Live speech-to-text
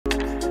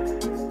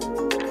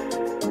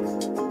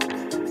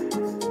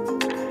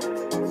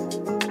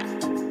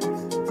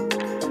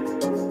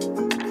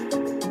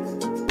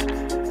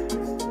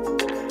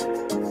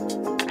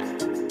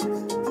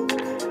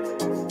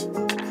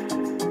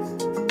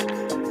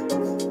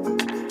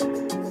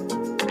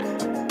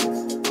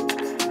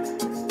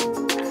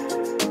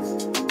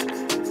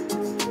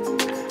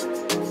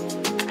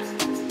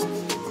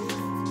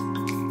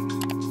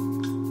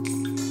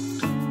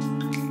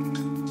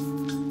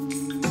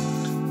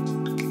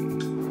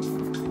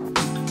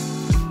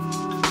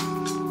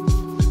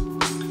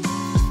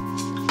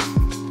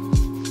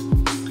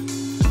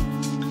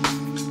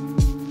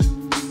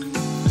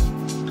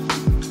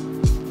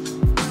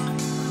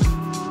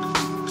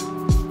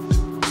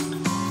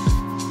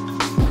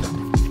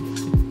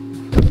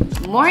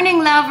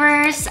Morning,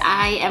 lovers!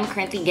 I am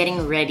currently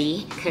getting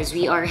ready because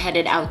we are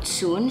headed out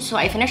soon. So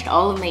I finished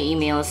all of my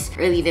emails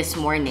early this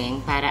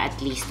morning para at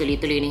least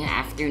tuloy-tuloy na yung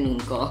afternoon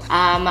ko.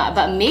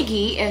 But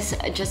Miggy is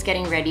just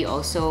getting ready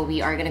also. We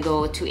are gonna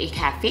go to a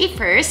cafe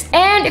first.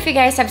 And if you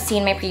guys have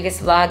seen my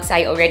previous vlogs,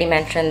 I already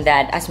mentioned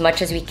that as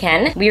much as we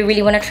can, we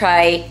really want to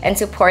try and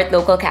support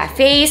local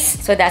cafes.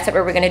 So that's what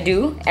we're gonna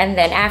do. And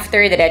then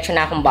after, diretso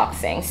na akong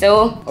boxing.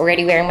 So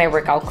already wearing my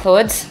workout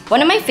clothes.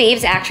 One of my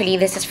faves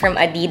actually, this is from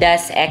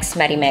Adidas X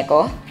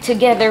Marimekko.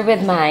 Together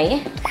with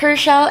my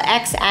Herschel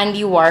X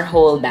Andy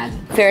Warhol bag.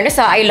 Fairness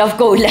I love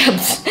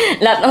collabs.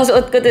 Lahat ng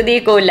suot ko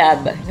today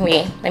collab.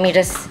 Anyway, let me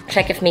just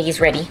check if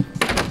Miggy's ready.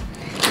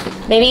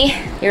 Baby,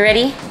 you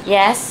ready?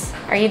 Yes?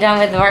 Are you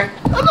done with work?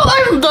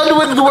 I'm done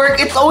with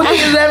work. It's only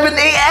 11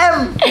 a.m.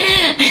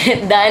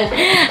 Done.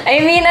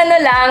 I mean,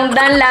 ano lang,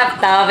 done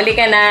laptop.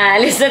 Halika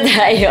na. Alis na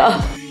tayo.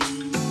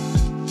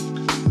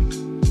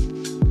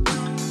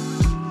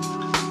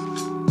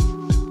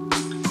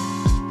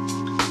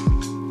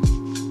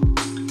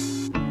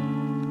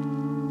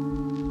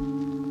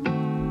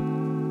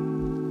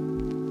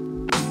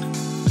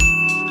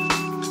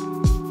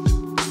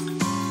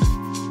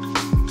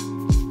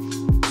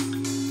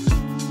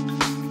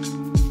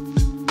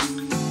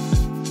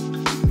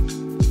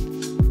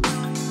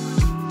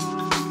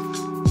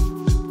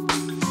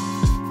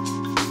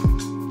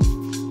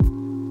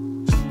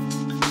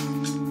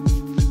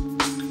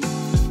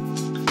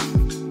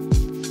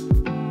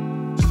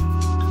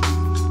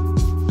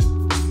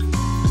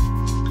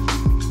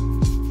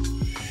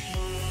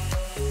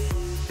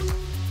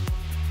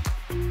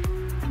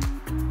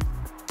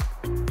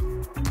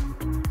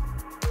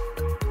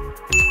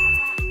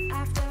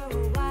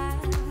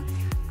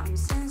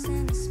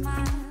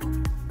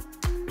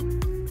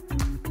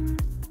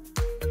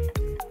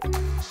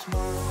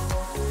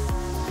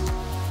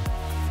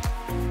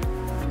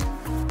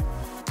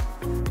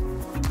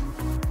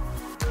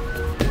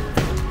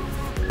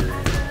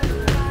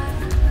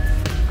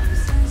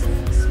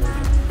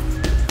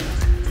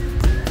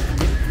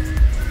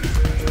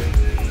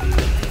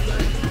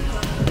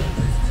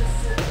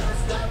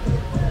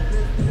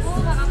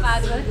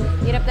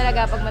 Hirap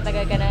talaga pag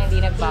matagal ka na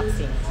hindi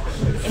nag-boxing.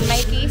 In my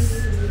case,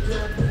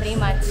 3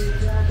 months.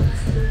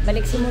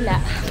 Balik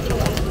simula.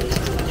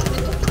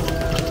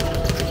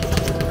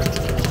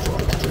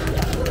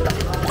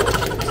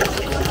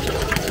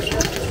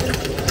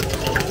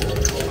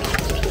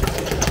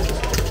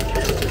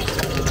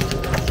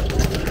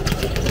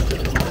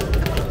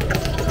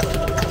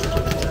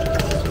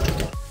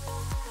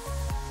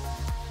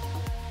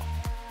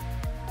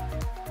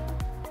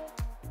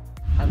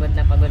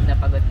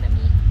 Pagod na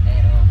me.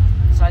 Pero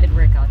solid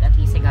workout. At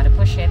least I gotta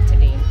push it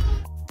today.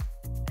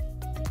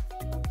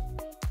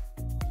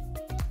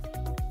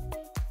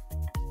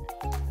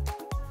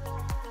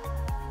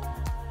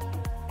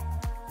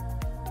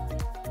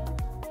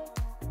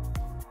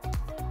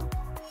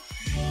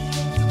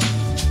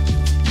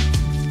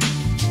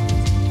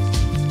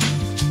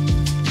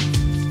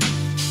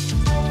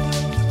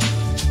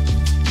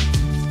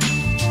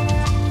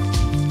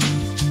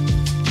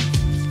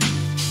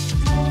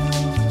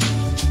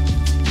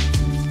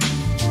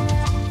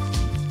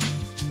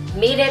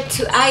 Made it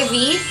to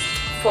Ivy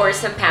for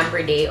some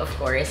pamper day, of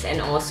course, and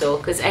also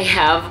because I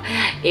have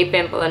a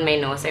pimple on my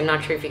nose. I'm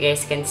not sure if you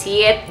guys can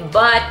see it,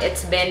 but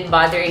it's been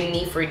bothering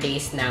me for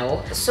days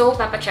now. So,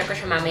 papacheck ko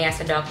siya mamaya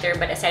sa doctor.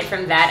 But aside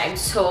from that, I'm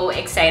so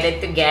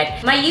excited to get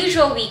my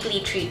usual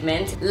weekly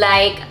treatment,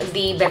 like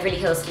the Beverly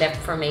Hills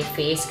Lift for my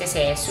face,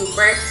 kasi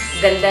super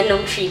ganda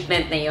nung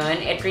treatment na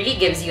yun. It really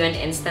gives you an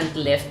instant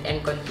lift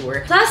and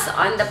contour. Plus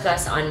on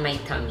my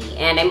tummy.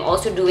 And I'm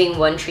also doing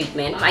one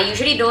treatment. I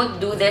usually don't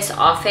do this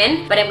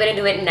often, but I'm gonna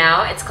do it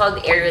now. It's called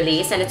Air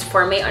Release, and it's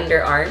for my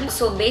underarms.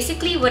 So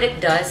basically what it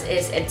does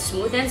is it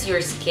smoothens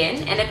your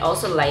skin and it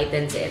also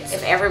lightens it.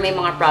 If ever may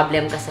mga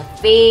problem ka sa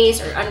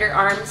face or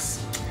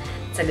underarms,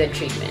 it's a good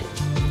treatment.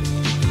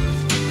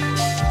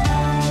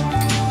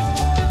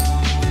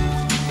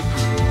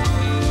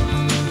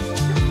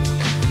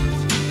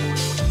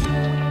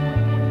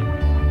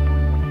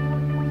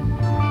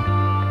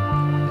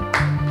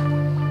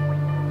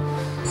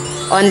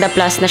 Onda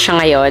Plus na siya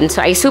ngayon.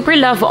 So, I super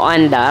love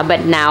Onda,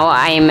 but now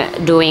I'm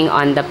doing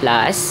Onda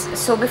Plus.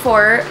 So,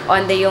 before,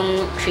 Onda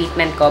yung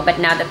treatment ko, but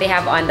now that they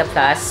have Onda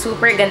Plus,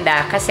 super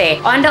ganda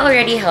kasi Onda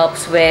already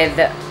helps with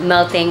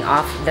melting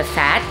off the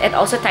fat. It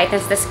also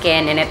tightens the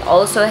skin and it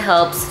also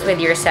helps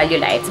with your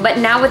cellulites. But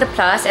now with the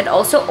Plus, it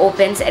also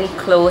opens and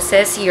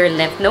closes your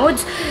lymph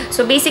nodes.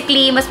 So,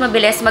 basically, mas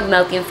mabilis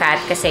mag-melt yung fat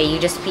kasi you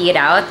just pee it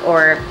out,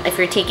 or if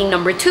you're taking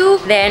number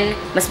 2, then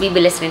mas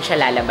bibilis rin siya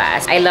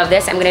lalabas. I love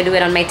this. I'm gonna do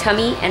it on my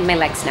tummy and my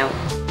legs now.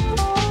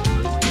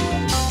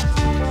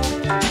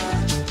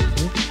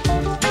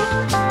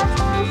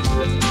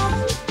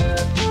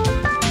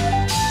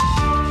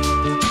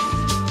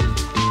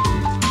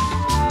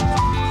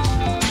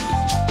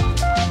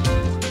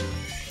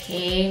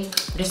 Okay,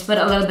 just put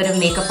a little bit of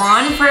makeup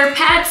on for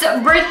Pat's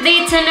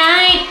birthday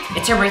tonight.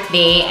 It's her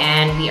birthday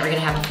and we are gonna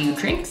have a few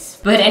drinks.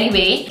 But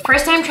anyway,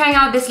 first time trying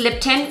out this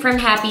lip tint from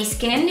Happy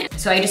Skin.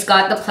 So I just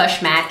got the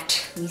Plush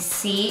Matte. Let me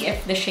see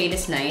if the shade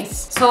is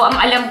nice. So ang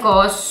alam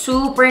ko,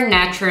 super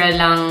natural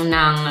lang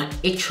ng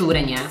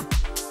itsura niya.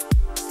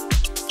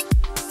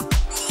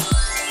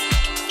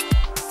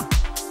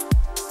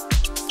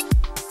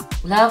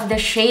 Love the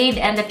shade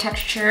and the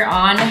texture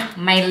on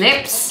my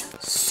lips.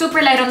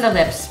 Super light on the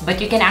lips, but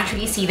you can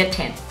actually see the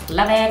tint.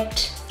 Love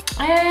it.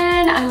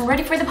 And I'm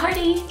ready for the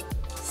party.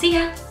 See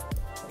ya.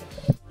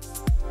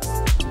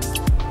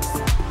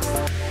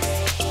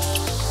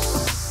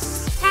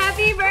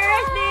 Happy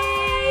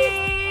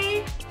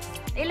birthday!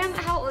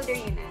 How old are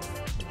you na?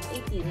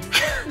 18.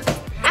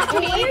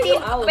 Actually, 18.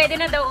 Pwede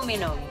na daw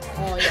uminom.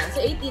 Oh yeah, so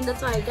 18,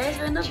 that's why. Guys,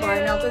 we're in the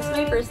bar now because it's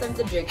my first time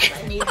to drink. So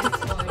I made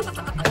this one.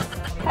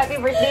 Happy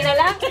birthday na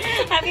lang.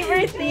 Happy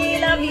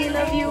birthday! Love you,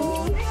 love you!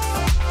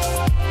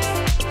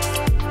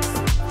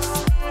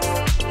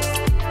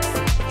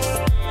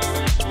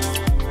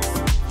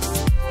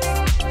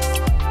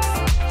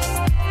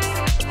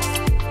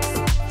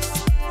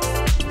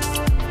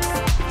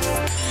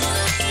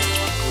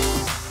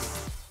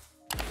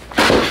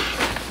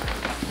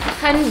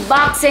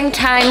 Unboxing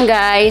time,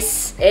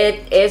 guys.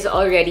 It is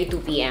already 2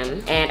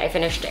 p.m. and I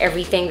finished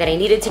everything that I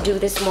needed to do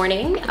this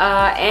morning.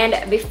 And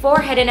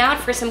before heading out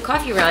for some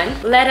coffee run,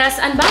 let us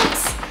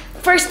unbox.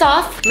 First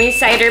off, my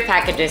cider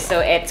packages. So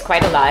it's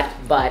quite a lot,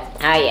 but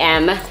I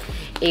am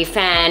a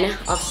fan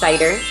of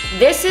cider.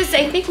 This is,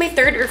 I think, my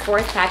 3rd or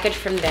 4th package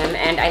from them,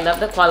 and I love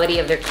the quality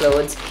of their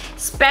clothes,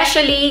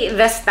 especially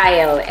the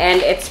style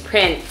and its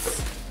prints.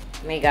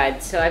 Oh my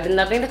god. So I've been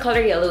loving the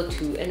color yellow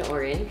too and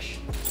orange.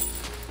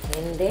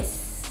 And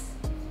this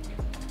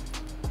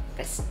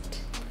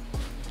vest.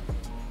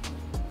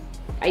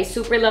 I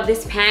super love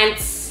this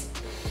pants.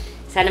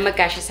 Sana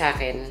magkasya sa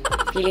akin.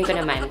 Feeling ko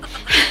naman.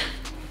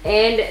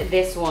 And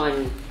this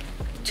one.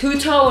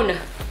 Two-tone.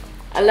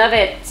 I love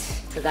it.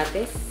 So got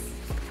this.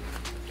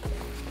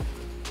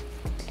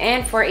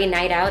 And for a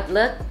night out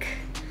look,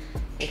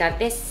 I got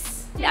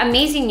this.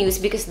 Amazing news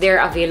because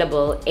they're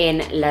available in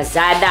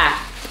Lazada.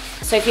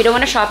 So if you don't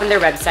want to shop on their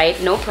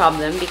website, no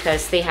problem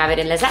because they have it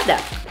in Lazada.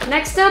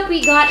 Next up,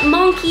 we got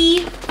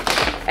Monkey.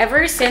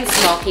 Ever since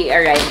Monkey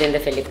arrived in the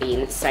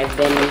Philippines, I've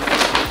been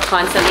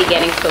constantly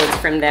getting clothes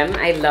from them.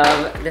 I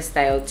love the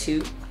style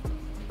too.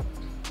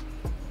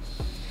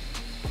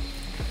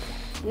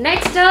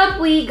 Next up,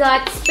 we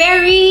got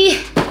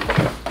Sperry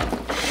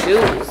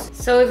shoes.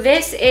 So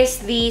this is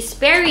the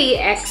Sperry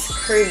X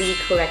Kirby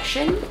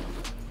collection.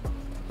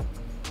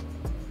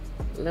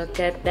 Look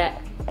at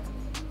that.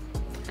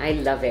 I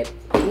love it.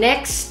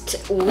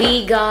 Next,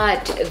 we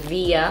got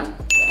Via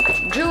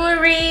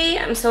jewelry.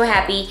 I'm so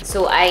happy.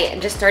 So I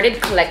just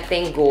started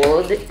collecting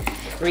gold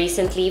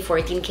recently,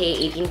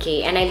 14K,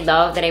 18K, and I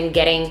love that I'm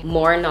getting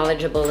more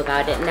knowledgeable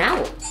about it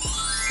now.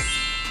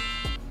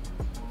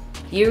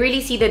 You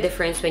really see the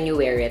difference when you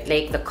wear it,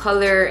 like the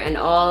color and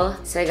all.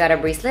 So I got a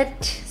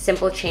bracelet,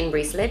 simple chain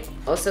bracelet.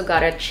 Also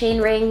got a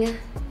chain ring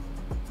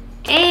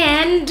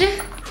and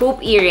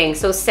hoop earrings.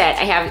 So set,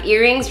 I have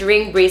earrings,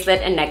 ring,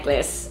 bracelet, and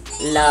necklace.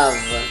 Love.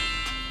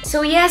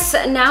 So yes,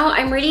 now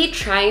I'm really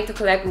trying to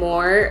collect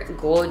more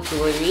gold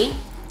jewelry.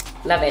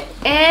 Love it.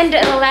 And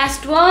the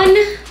last one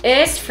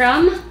is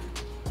from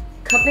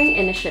Cupping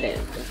Initiative.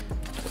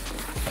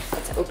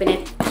 Let's open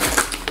it.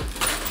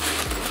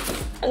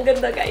 Ang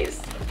ganda,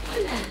 guys.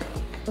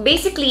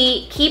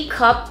 Basically, Keep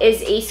Cup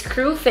is a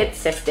screw fit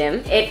system.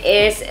 It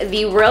is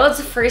the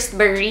world's first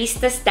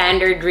barista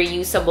standard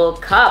reusable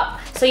cup.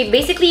 So you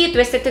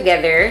twist it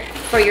together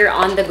for your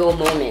on-the-go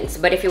moments.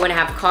 But if you want to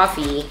have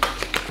coffee,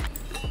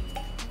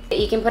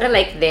 you can put it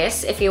like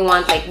this. If you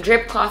want like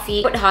drip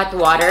coffee, put hot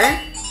water.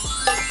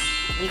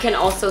 You can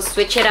also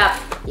switch it up.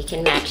 You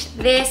can match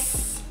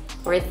this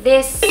or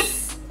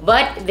this.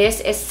 But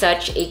this is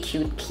such a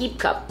cute Keep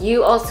Cup.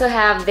 You also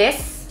have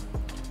this.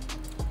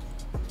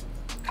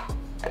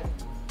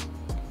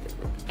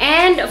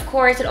 And of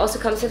course, it also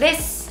comes with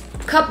this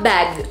cup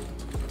bag.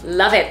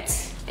 Love it.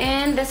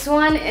 And this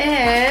one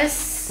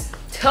is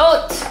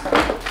tote.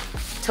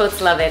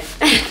 Totes love it.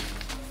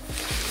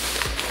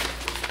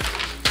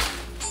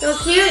 So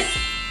cute.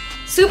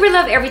 Super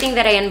love everything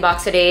that I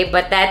unboxed today,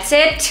 but that's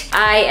it.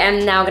 I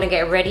am now gonna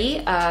get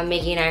ready.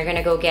 Maggie and I are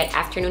gonna go get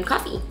afternoon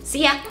coffee.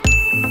 See ya.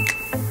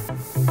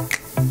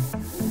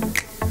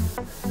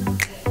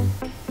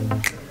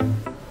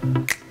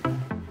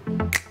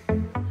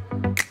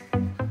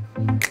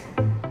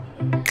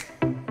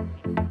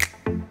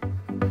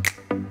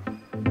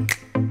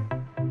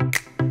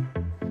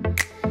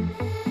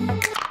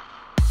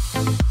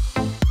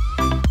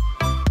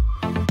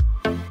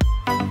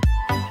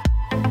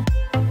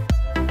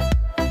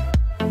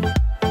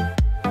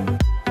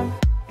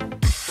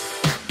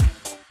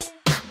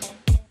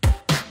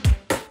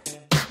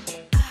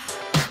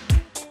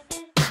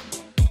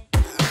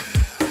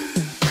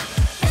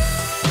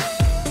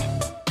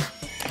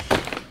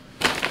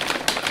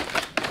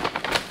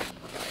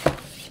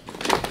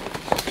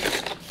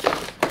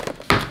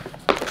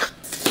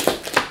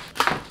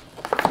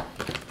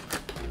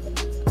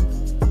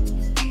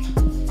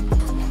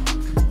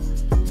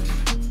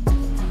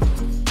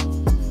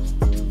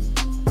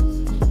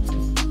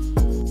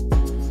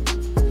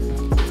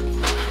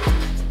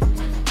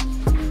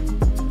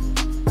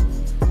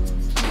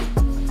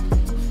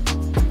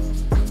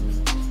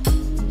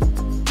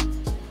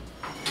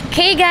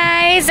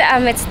 guys,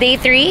 it's day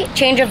 3.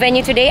 Change of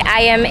venue today.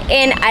 I am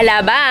in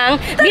Alabang.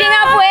 Meeting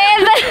up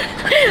with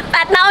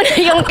Pat now na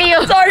yung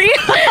cue. Sorry.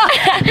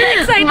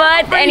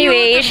 But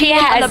anyway, she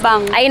has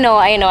Alabang. I know,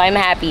 I'm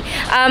happy.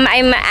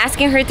 I'm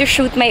asking her to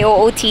shoot my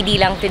OOTD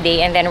lang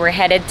today, and then we're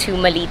headed to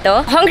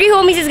Malito. Hungry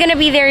Homies is gonna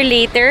be there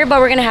later, but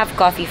we're gonna have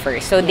coffee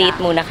first. So date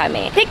muna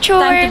kami. Picture.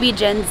 Time to be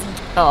Gen Z.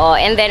 Oo,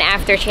 and then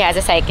after she has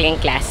a cycling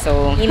class.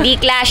 So, hindi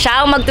class,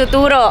 siya ang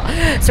magtuturo.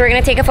 So, we're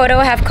gonna take a photo,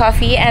 have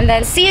coffee, and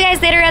then see you guys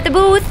later at the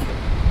booth.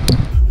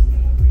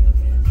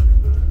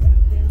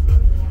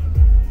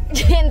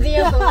 Gen Z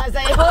yung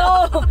sumasayo.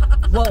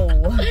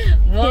 Whoa.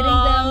 Hitting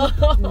them.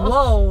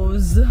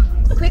 Woes.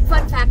 Quick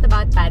fun fact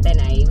about Pat and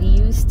I. We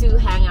used to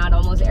hang out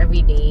almost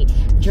every day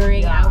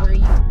during our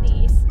youth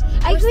days.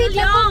 Ay, wait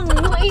lang.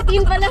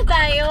 18 pala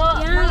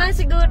tayo. Mga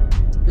siguro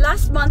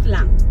last month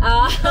lang.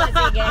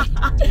 Sige.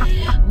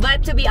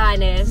 But to be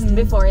honest,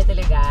 before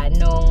talaga,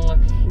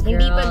 nung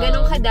hindi pa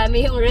ganun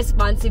kadami yung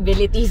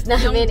responsibilities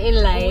namin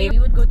in life. We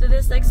would go to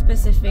this like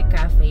specific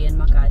cafe in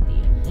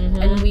Makati.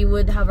 And we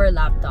would have our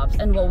laptops.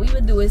 And what we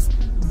would do is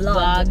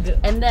vlog.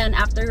 And then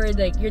after we're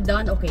like, you're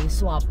done, okay,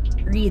 swap.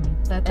 Read.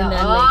 And then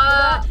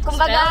like,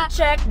 spell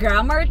check,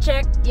 grammar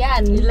check.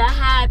 Yan.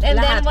 Lahat.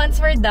 And then once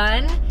we're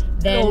done,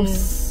 then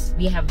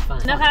we have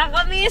fun.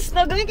 Nakakamiss.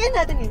 No, gawin kayo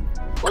natin yun.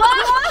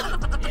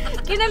 Wow!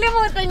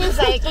 Kinalimutan yung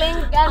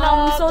cycling.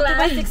 So to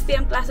my 6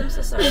 p.m. class, I'm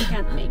so sorry I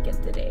can't make it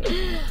today.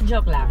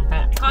 Joke lang.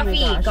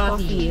 Coffee. Oh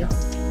coffee.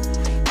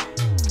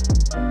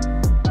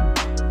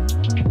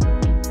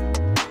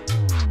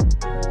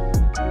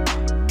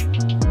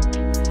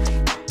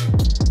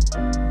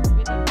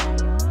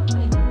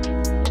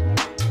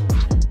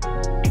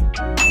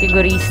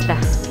 Sigurista.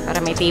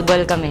 Para may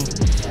table kami.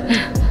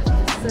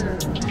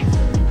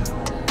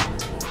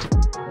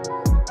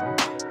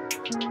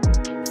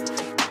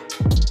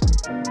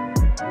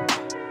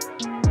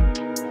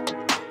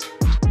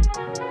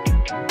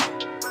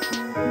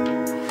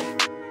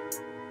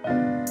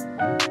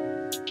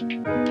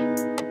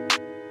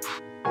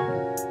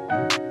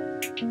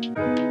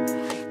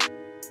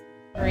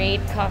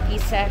 Great coffee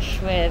sesh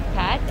with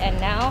Pat, and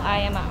now I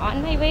am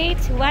on my way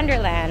to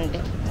Wonderland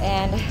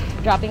and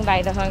dropping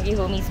by the Hungry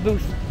Homies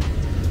booth.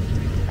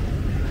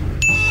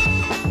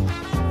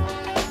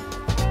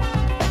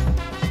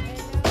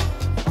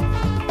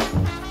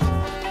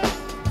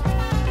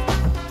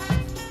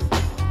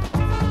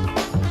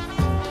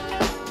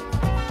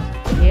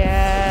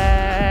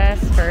 Yes,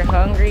 for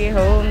Hungry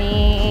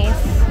Homies.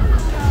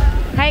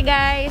 Hi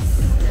guys.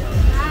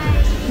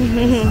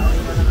 Hi.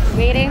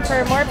 Waiting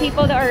for more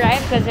people to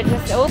arrive because it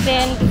just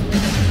opened.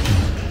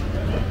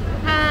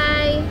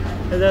 Hi.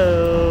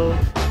 Hello.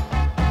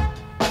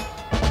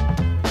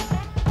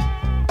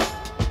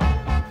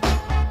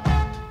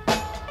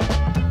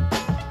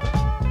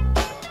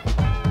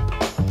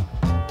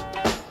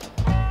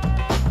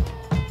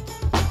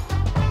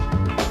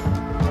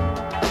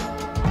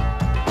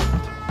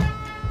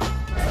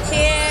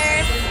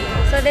 Cheers.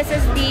 So this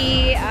is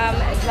the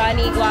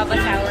Johnny Guava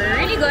Sour.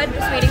 Really good.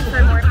 Just waiting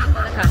for more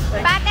people to come.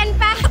 Pat